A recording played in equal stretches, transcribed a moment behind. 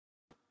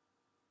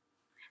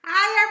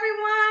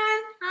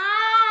everyone.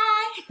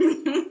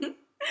 Hi.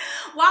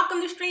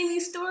 Welcome to Streaming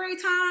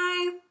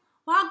Storytime.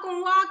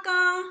 Welcome,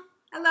 welcome.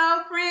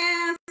 Hello,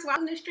 friends.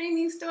 Welcome to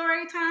Streaming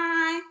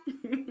Storytime.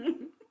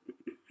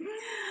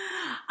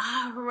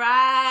 All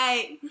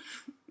right.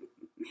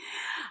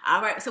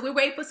 All right. So we're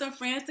waiting for some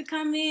friends to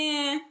come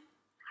in.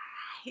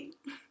 All right.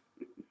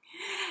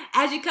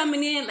 As you're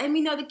coming in, let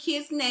me know the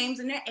kids' names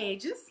and their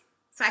ages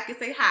so I can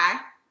say hi.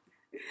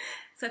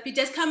 So if you're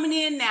just coming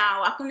in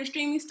now, welcome to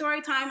Streaming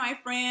Storytime, my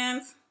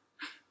friends.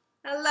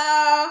 Hello.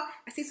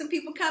 I see some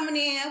people coming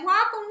in.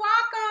 Welcome,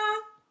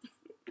 welcome.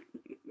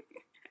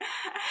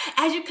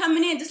 As you're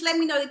coming in, just let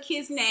me know the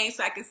kids' names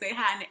so I can say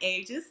hi and the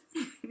ages.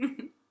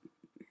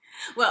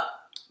 Well,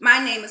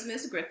 my name is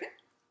Miss Griffin.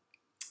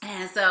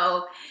 And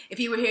so if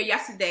you were here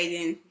yesterday,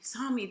 then you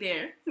saw me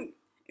there.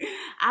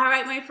 All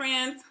right, my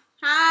friends.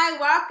 Hi,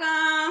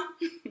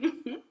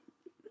 welcome.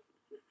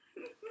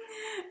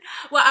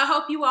 Well, I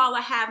hope you all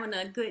are having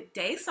a good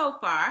day so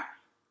far.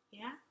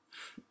 Yeah.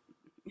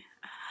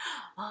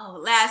 Oh,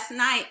 last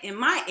night in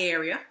my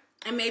area,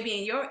 and maybe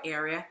in your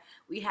area,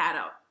 we had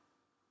a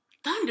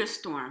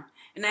thunderstorm.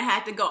 And I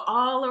had to go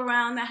all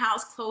around the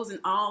house closing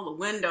all the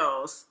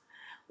windows.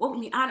 Woke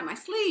me out of my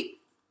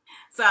sleep.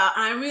 So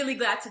I'm really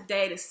glad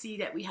today to see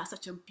that we have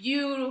such a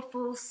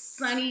beautiful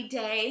sunny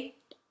day.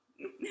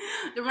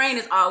 The rain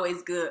is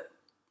always good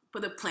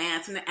for the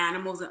plants and the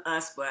animals and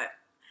us, but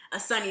a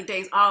sunny day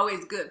is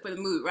always good for the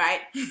mood, right?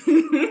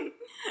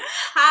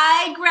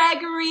 Hi,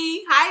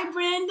 Gregory. Hi,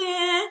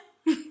 Brendan.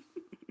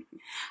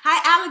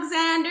 Hi,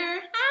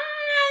 Alexander.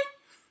 Hi.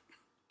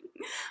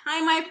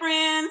 Hi, my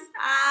friends.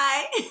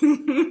 Hi.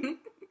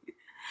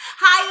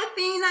 Hi,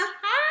 Athena.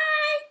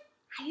 Hi.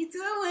 How you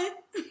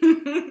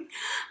doing?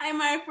 Hi,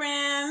 my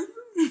friends.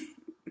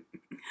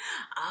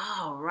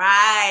 All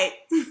right.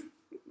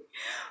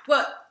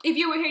 Well, if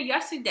you were here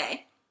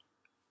yesterday,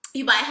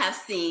 you might have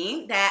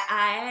seen that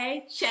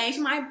I changed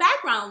my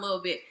background a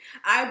little bit.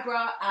 I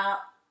brought out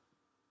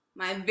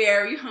my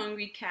very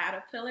hungry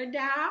caterpillar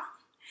doll.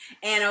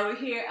 And over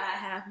here I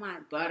have my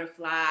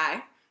butterfly.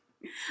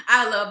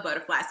 I love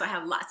butterflies, so I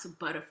have lots of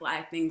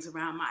butterfly things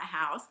around my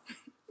house.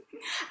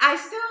 I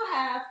still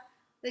have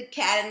the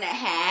cat in the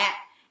hat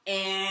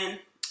and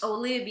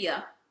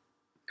Olivia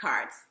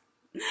cards.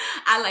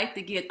 I like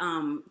to get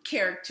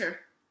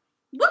character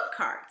book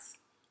cards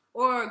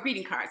or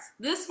greeting cards.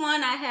 This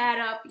one I had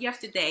up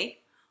yesterday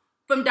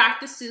from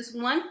Dr. Seuss.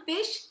 1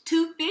 fish,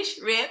 2 fish,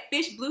 red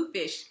fish, blue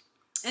fish.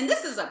 And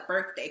this is a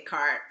birthday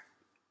card.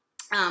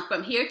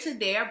 From here to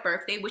there,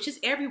 birthday, which is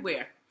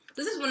everywhere.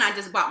 This is one I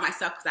just bought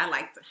myself because I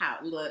liked how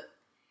it looked.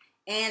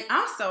 And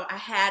also I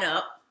had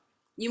up,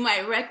 you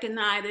might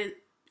recognize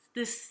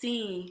this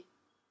scene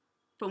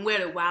from Where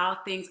the Wild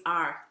Things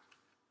Are.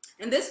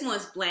 And this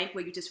one's blank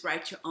where you just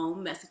write your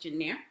own message in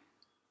there.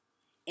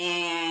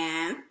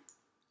 And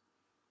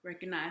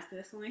recognize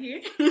this one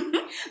here.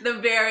 The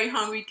very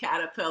hungry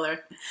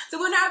caterpillar. So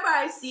whenever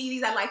I see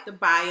these, I like to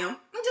buy them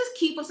and just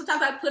keep them.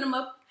 Sometimes I put them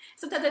up.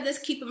 Sometimes I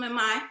just keep them in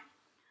my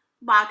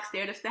box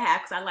there just to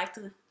have, because I like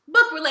to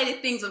book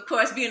related things, of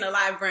course, being a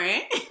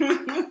librarian.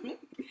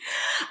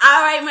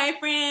 All right, my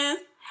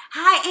friends.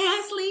 Hi,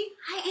 Ansley.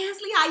 Hi,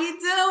 Ansley. How you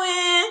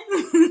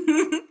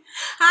doing?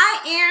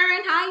 Hi,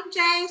 Aaron. Hi,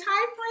 James.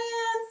 Hi,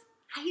 friends.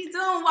 How you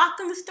doing?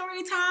 Welcome to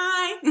story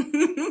time.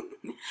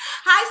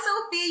 Hi,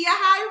 Sophia.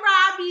 Hi,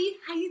 Robbie.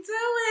 How you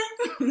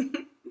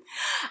doing?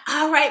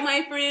 All right,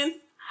 my friends.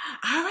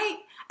 All right.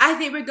 I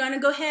think we're going to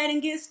go ahead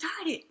and get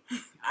started.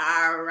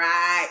 All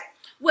right.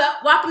 Well,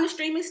 welcome to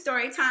Streaming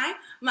Storytime.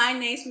 My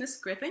name's Miss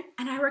Griffin,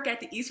 and I work at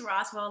the East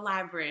Roswell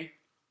Library.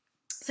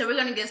 So we're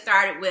going to get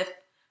started with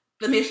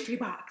the mystery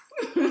box.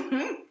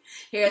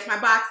 Here's my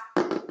box,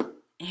 and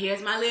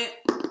here's my lid.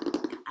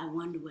 I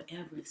wonder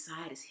whatever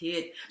inside is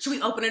hid. Should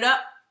we open it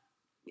up?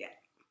 Yeah.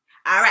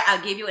 All right,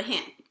 I'll give you a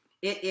hint.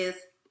 It is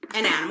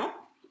an animal,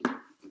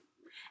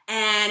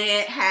 and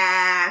it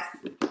has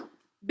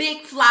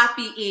big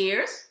floppy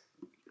ears,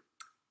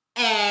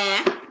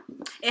 and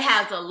it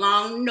has a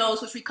long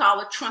nose, which we call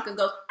a trunk, and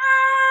goes, ah!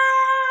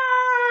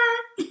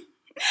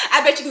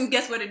 I bet you can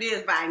guess what it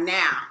is by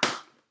now.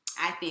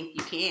 I think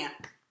you can.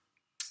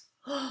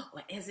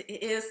 What is it?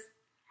 It is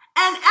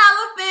an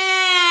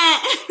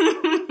elephant.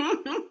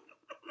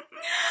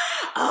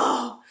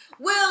 Oh,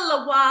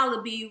 Willa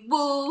Wallaby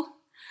Woo.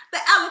 The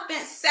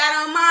elephant sat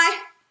on my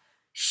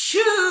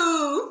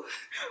shoe.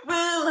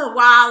 Willa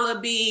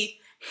Wallaby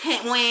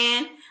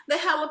when the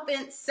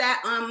elephant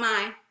sat on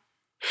my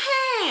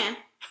hand.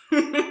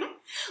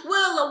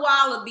 Willa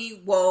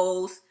Wallaby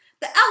woes.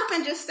 The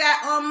elephant just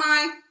sat on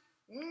my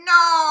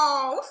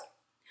nose.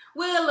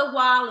 Willa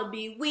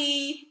Wallaby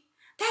wee.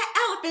 That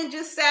elephant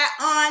just sat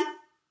on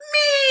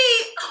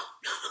me. Oh,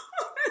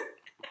 no.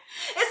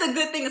 It's a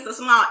good thing it's a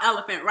small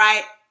elephant,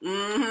 right?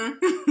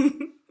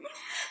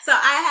 So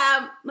I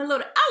have my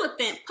little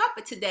elephant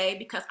puppet today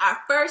because our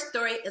first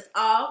story is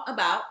all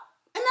about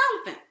an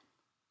elephant.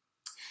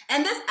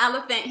 And this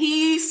elephant,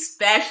 he's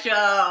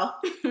special.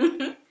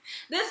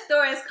 This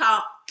story is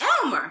called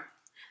Elmer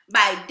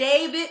by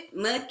David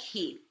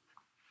McKee.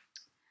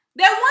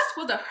 There once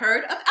was a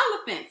herd of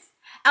elephants.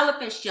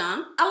 Elephants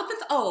young,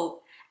 elephants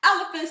old,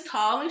 elephants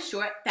tall and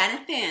short, fat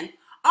and thin.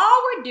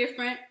 All were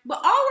different, but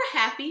all were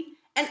happy,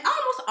 and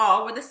almost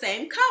all were the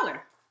same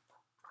color.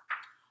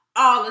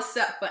 All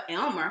except for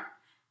Elmer.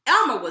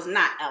 Elmer was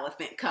not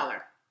elephant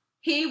color.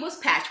 He was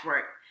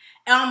patchwork.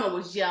 Elmer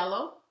was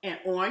yellow and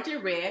orange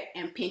and red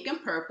and pink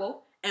and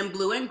purple and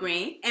blue and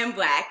green and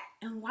black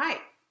and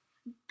white.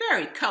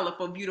 Very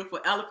colorful, beautiful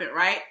elephant,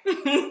 right?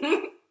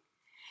 It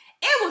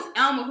was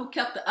Elmer who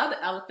kept the other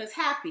elephants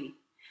happy.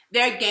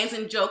 Their games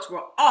and jokes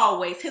were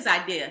always his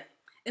idea.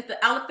 If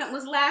the elephant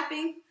was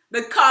laughing,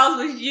 the cause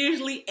was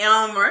usually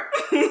Elmer.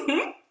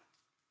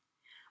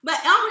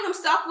 But Elmer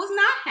himself was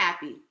not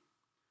happy.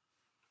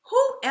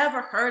 Who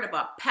ever heard of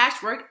a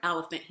patchwork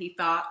elephant, he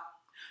thought.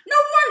 No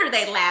wonder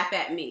they laugh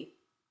at me.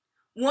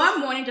 One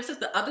morning, just as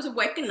the others were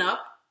waking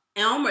up,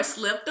 Elmer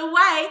slipped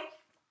away.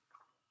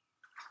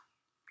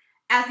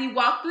 As he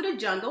walked through the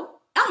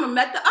jungle, Elmer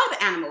met the other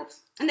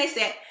animals, and they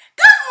said,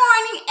 "Good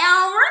morning,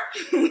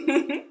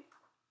 Elmer."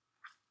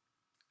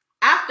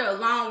 After a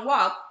long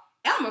walk,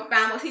 Elmer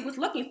found what he was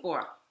looking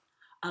for.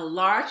 A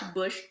large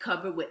bush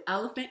covered with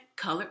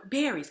elephant-colored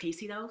berries. Can you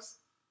see those?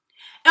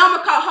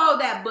 Elmer caught hold of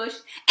that bush,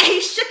 and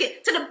he shook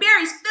it till the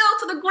berries fell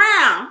to the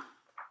ground.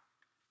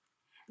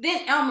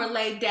 Then Elmer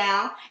laid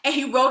down, and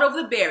he rolled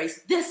over the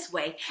berries this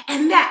way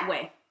and that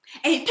way.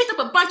 And he picked up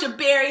a bunch of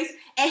berries,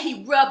 and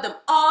he rubbed them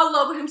all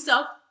over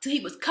himself till he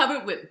was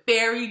covered with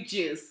berry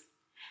juice.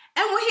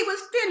 And when he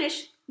was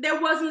finished, there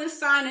wasn't a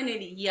sign in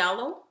any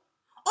yellow,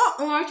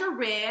 or orange or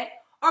red,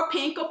 or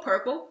pink or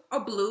purple,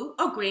 or blue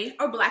or green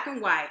or black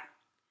and white.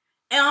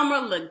 Elmer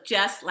looked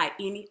just like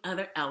any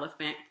other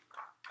elephant.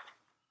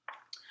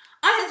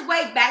 On his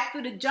way back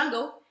through the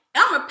jungle,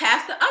 Elmer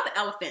passed the other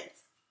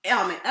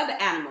other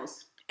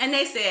animals, and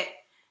they said,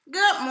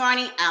 "Good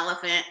morning,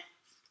 elephant."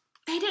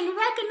 They didn't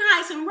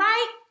recognize him,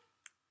 right?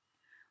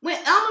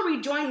 When Elmer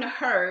rejoined the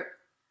herd,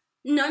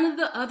 none of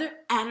the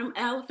other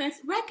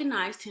elephants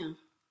recognized him.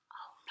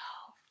 Oh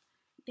no,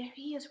 there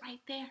he is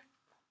right there.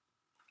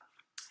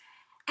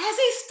 As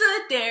he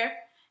stood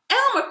there,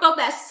 Elmer felt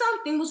that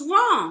something was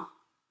wrong.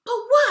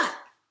 But what?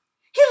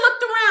 He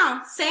looked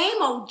around.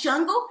 Same old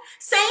jungle,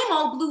 same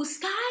old blue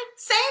sky,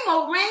 same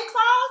old rain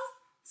clouds,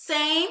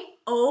 same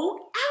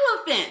old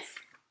elephants.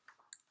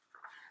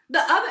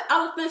 The other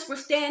elephants were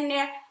standing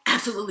there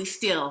absolutely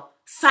still,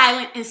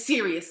 silent and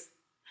serious.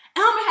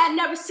 Elmer had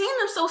never seen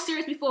them so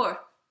serious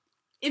before.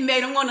 It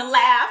made him want to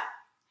laugh.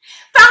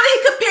 Finally,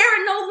 he could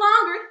bear it no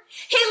longer.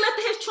 He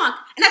lifted his trunk,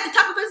 and at the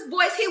top of his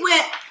voice, he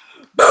went,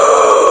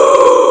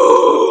 "Boo!"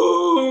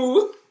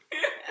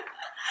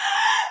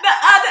 The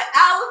other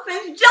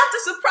elephants jumped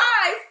in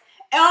surprise.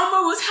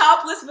 Elmer was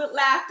helpless with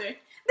laughter.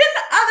 Then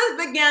the others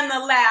began to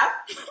laugh.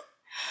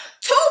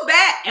 "Too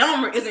bad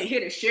Elmer isn't here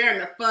to share in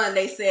the fun,"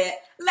 they said,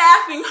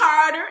 laughing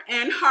harder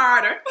and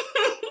harder.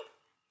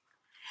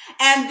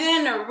 And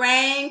then the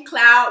rain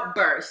cloud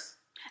burst.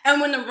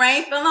 And when the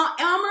rain fell on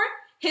Elmer,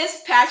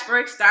 his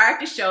patchwork started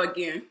to show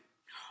again.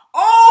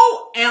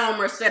 "Oh,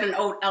 Elmer," said an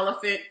old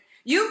elephant,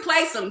 "you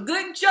played some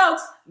good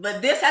jokes,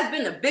 but this has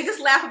been the biggest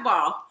laugh of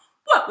all.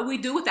 What would we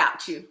do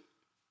without you?"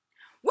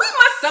 "We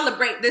must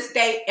celebrate this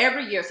day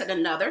every year," said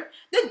another,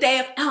 "the day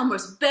of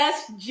Elmer's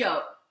best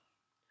joke."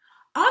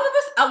 "All of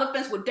us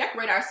elephants will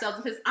decorate ourselves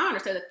in his honor,"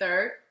 said the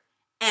third,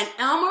 "and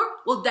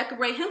Elmer will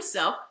decorate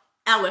himself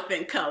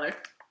elephant color."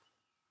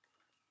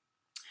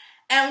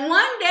 And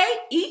one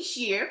day each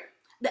year,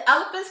 the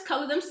elephants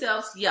color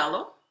themselves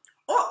yellow,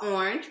 or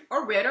orange,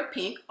 or red, or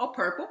pink, or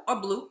purple, or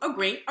blue, or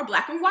green, or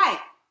black and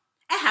white,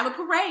 and have a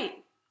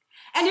parade.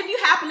 And if you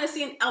happen to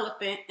see an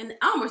elephant in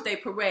the Elmer's Day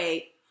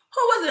parade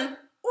who was an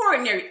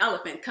ordinary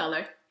elephant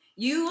color,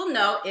 you will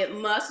know it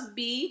must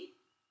be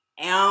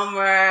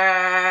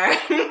Elmer.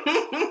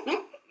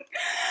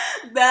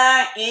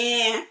 The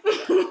end.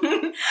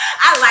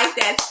 I like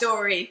that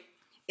story.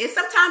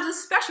 Sometimes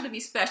it's special to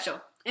be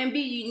special and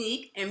be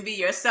unique and be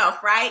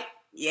yourself, right?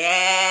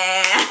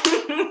 Yeah.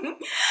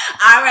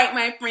 All right,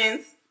 my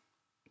friends.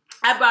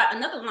 I brought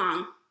another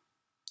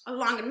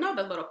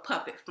another little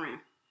puppet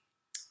friend.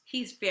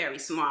 He's very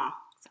small,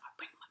 so I'll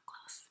bring him up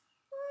close.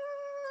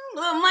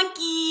 Little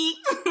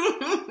monkey.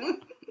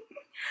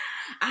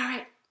 All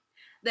right.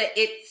 The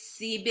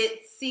itsy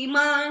bitsy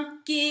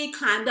monkey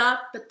climbed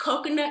up the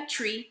coconut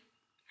tree.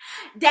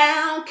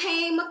 Down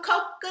came a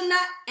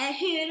coconut and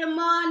hit him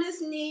on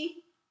his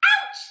knee.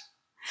 Ouch!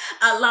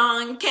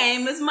 Along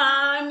came his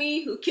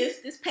mommy who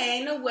kissed his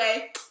pain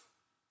away.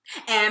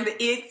 And the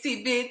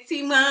itsy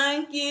bitsy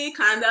monkey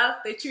climbed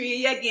up the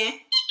tree again.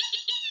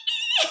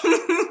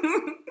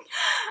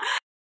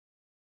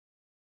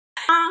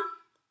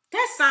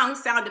 That song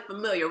sounded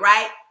familiar,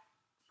 right?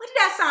 What did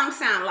that song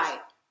sound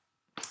like?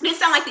 Did it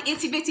sound like the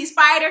itsy bitsy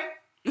spider?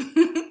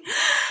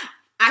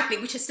 I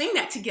think we should sing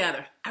that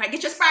together. All right,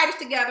 get your spiders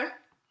together.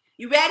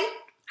 You ready?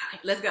 All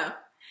right, let's go.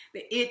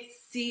 The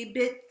itsy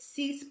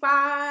bitsy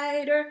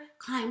spider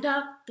climbed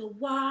up the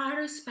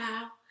water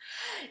spout.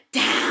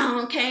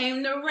 Down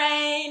came the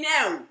rain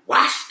and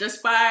washed the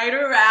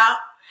spider out.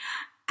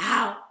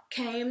 Out,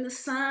 came the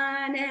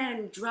sun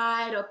and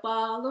dried up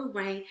all the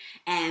rain,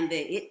 and the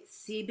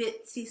itsy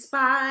bitsy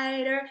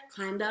spider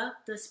climbed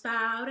up the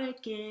spout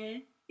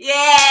again.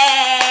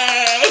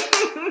 Yay!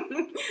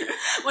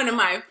 One of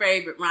my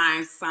favorite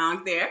rhyme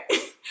songs there.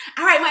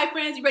 All right, my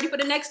friends, you ready for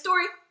the next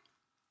story?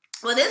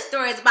 Well, this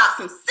story is about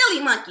some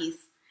silly monkeys.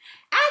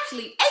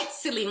 Actually, 8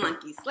 silly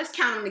monkeys. Let's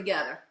count them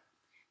together.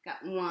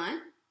 Got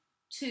 1,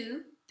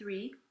 2,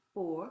 3,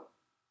 4,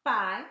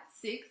 5,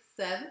 6,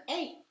 7,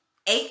 8.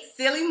 8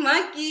 silly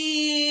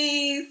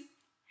monkeys.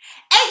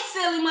 8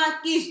 silly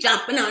monkeys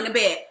jumping on the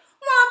bed.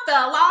 One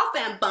fell off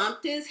and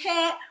bumped his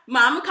head.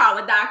 Mama called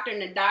the doctor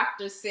and the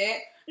doctor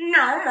said,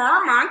 "No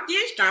more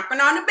monkeys jumping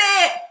on the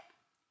bed."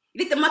 You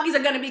think the monkeys are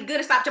going to be good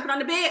and stop jumping on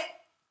the bed?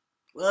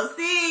 We'll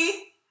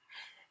see.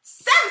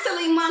 7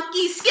 silly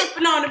monkeys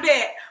skipping on the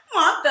bed.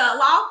 One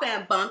fell off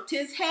and bumped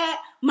his head.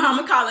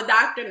 Mama called the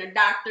doctor and the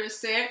doctor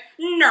said,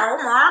 "No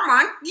more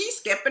monkeys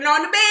skipping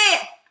on the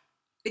bed."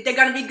 Think they're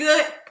going to be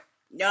good?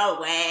 No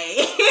way.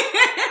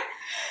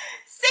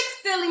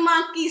 6 silly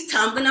monkeys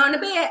tumbling on the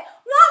bed.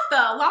 One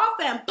fell off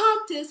and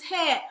bumped his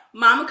head.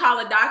 Mama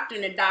called the doctor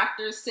and the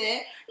doctor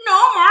said,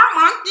 "No more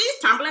monkeys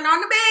tumbling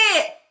on the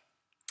bed."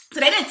 So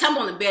they didn't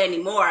tumble on the bed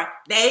anymore.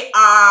 They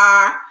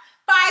are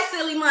 5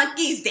 silly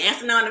monkeys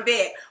dancing on the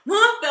bed.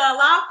 One fell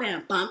off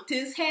and bumped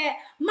his head.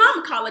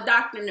 Mama called the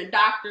doctor and the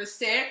doctor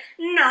said,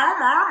 "No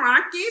more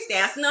monkeys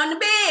dancing on the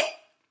bed."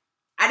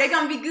 Are they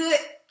going to be good?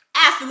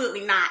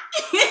 Absolutely not.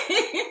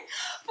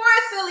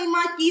 4 silly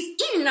monkeys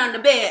eating on the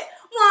bed.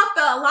 One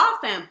fell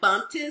off and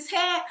bumped his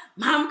head.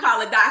 Mama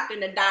called the doctor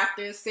and the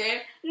doctor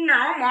said,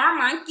 "No more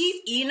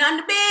monkeys eating on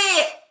the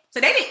bed." So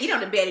they didn't eat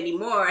on the bed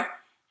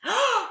anymore.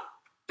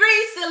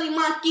 3 silly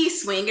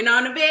monkeys swinging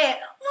on the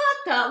bed. One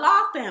fell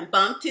off and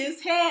bumped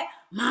his head.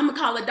 Mama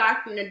called the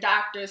doctor and the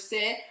doctor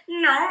said,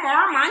 "No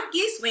more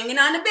monkeys swinging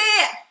on the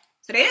bed."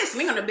 So they didn't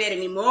swing on the bed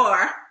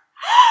anymore.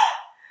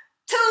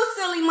 2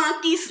 silly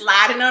monkeys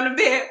sliding on the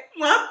bed.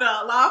 One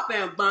fell off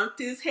and bumped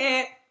his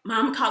head.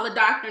 Mama called the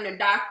doctor and the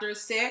doctor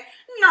said,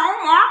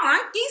 "No more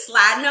monkeys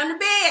sliding on the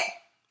bed."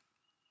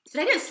 So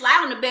they didn't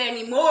slide on the bed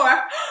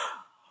anymore.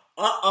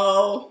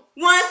 Uh-oh.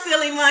 1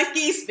 silly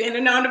monkey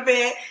spinning on the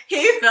bed.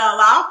 He fell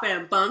off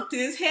and bumped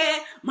his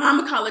head.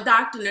 Mama called the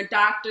doctor and the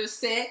doctor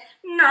said,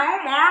 "No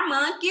more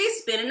monkeys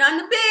spinning on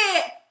the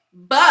bed."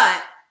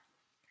 But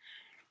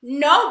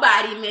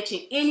nobody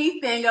mentioned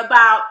anything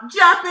about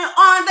jumping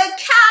on the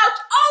couch.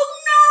 Oh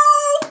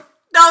no!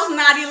 Those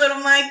naughty little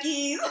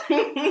monkeys.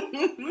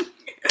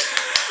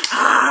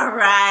 All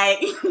right.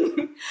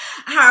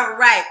 All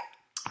right.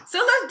 So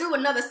let's do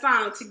another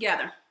song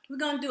together. We're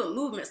going to do a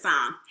movement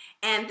song.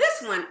 And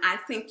this one I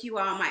think you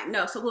all might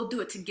know, so we'll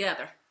do it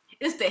together.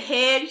 It's the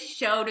head,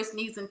 shoulders,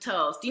 knees, and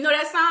toes. Do you know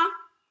that song?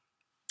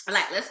 All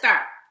right, let's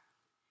start.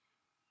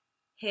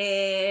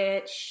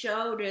 Head,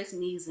 shoulders,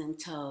 knees, and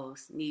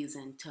toes, knees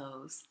and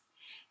toes.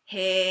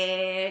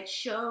 Head,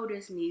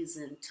 shoulders, knees,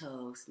 and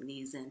toes,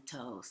 knees and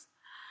toes.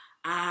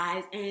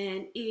 Eyes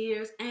and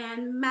ears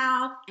and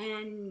mouth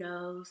and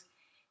nose.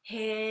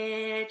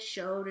 Head,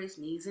 shoulders,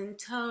 knees, and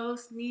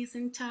toes, knees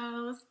and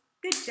toes.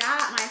 Good job,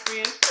 my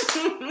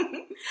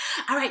friend.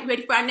 All right,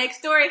 ready for our next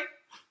story?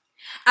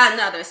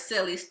 Another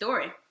silly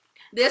story.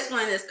 This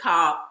one is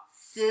called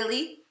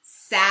Silly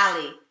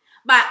Sally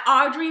by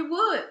Audrey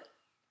Wood.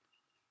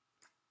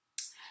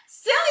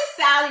 Silly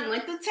Sally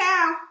went to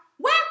town,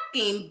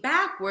 walking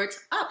backwards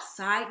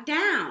upside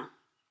down.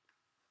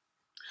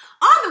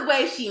 On the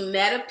way, she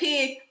met a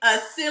pig, a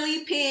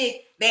silly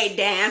pig. They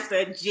danced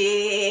a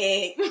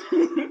jig.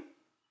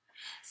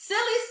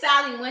 Silly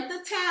Sally went to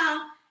town,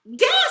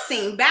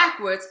 dancing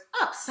backwards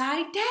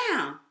upside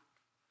down.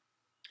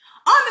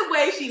 On the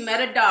way, she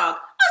met a dog,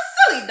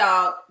 a silly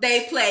dog.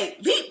 They played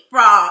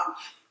leapfrog.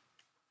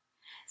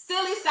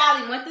 Silly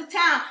Sally went to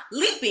town,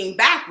 leaping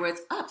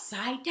backwards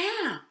upside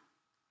down.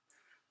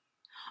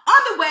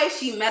 On the way,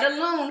 she met a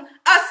loon,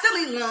 a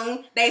silly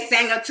loon. They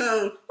sang a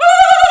tune. Woo!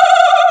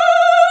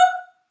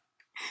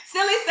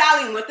 Silly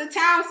Sally went to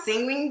town,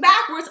 singing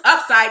backwards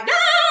upside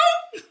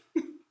down.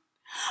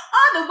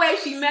 On the way,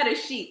 she met a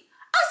sheep,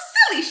 a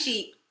silly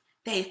sheep.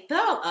 They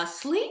fell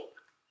asleep.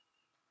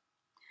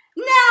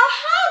 Now,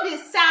 how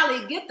did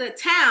Sally get to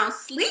town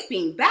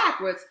sleeping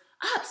backwards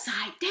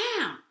upside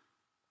down?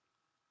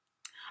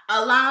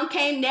 Along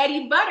came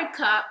Nettie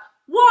Buttercup,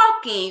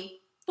 walking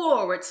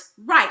forwards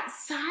right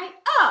side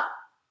up.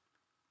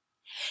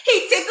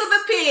 He tickled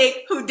the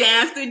pig who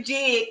danced a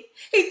jig.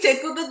 He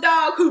tickled the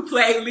dog who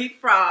played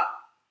leapfrog.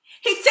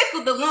 He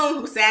tickled the loon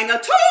who sang a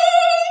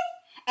tune.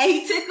 And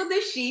he tickled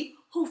the sheep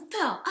who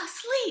fell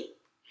asleep.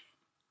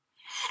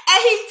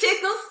 And he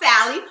tickled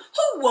Sally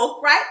who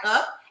woke right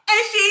up.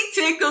 And she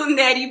tickled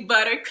Nettie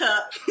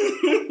Buttercup.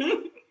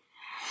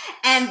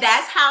 And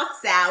that's how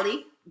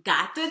Sally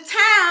got to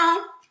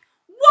town,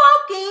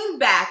 walking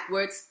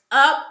backwards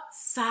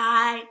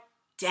upside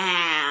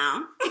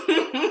down.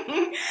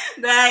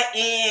 The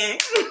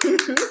end.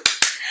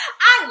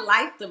 I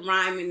like the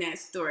rhyme in that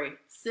story.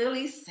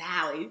 Silly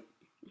Sally.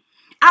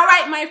 All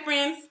right, my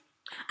friends.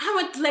 I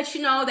want to let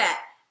you know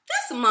that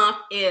this month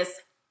is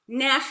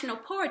National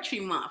Poetry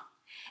Month.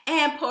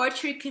 And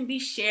poetry can be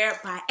shared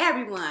by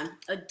everyone,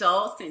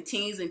 adults and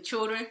teens and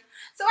children.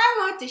 So I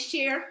want to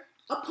share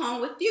a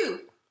poem with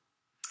you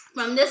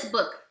from this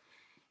book.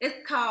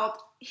 It's called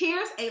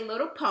Here's a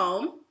Little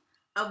Poem,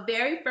 a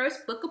very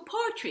first book of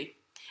poetry.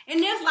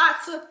 And there's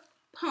lots of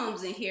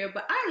poems in here,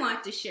 but I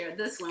want to share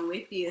this one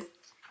with you,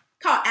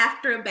 called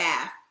After a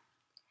Bath.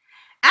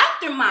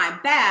 After my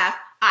bath,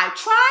 I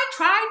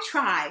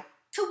try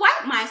to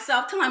wipe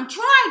myself till I'm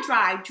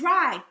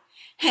dry.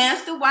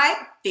 Hands to wipe,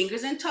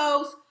 fingers and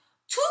toes,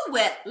 2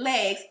 wet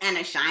legs and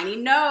a shiny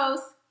nose.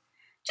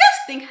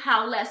 Just think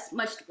how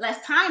much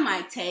less time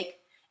I'd take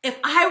if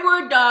I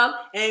were a dog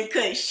and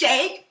could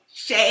shake.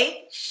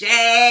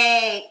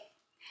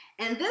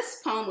 And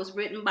this poem was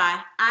written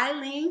by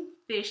Eileen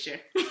Fisher.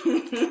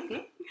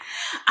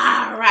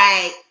 All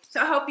right,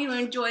 so I hope you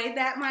enjoyed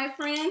that, my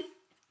friends.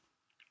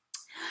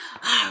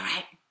 All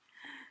right,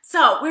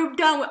 so we're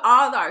done with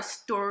all our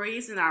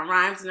stories and our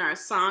rhymes and our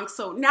songs.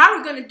 So now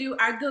we're going to do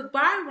our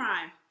goodbye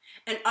rhyme.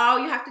 And all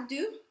you have to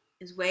do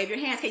is wave your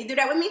hands. Can you do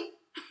that with me?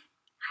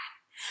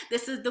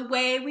 This is the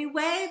way we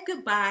wave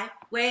goodbye.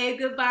 Wave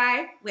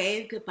goodbye,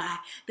 wave goodbye.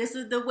 This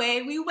is the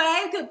way we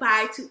wave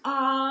goodbye to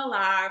all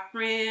our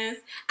friends.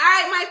 All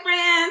right, my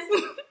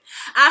friends.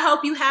 I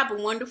hope you have a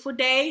wonderful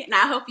day. And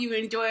I hope you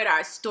enjoyed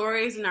our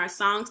stories and our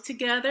songs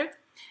together.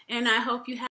 And I hope you have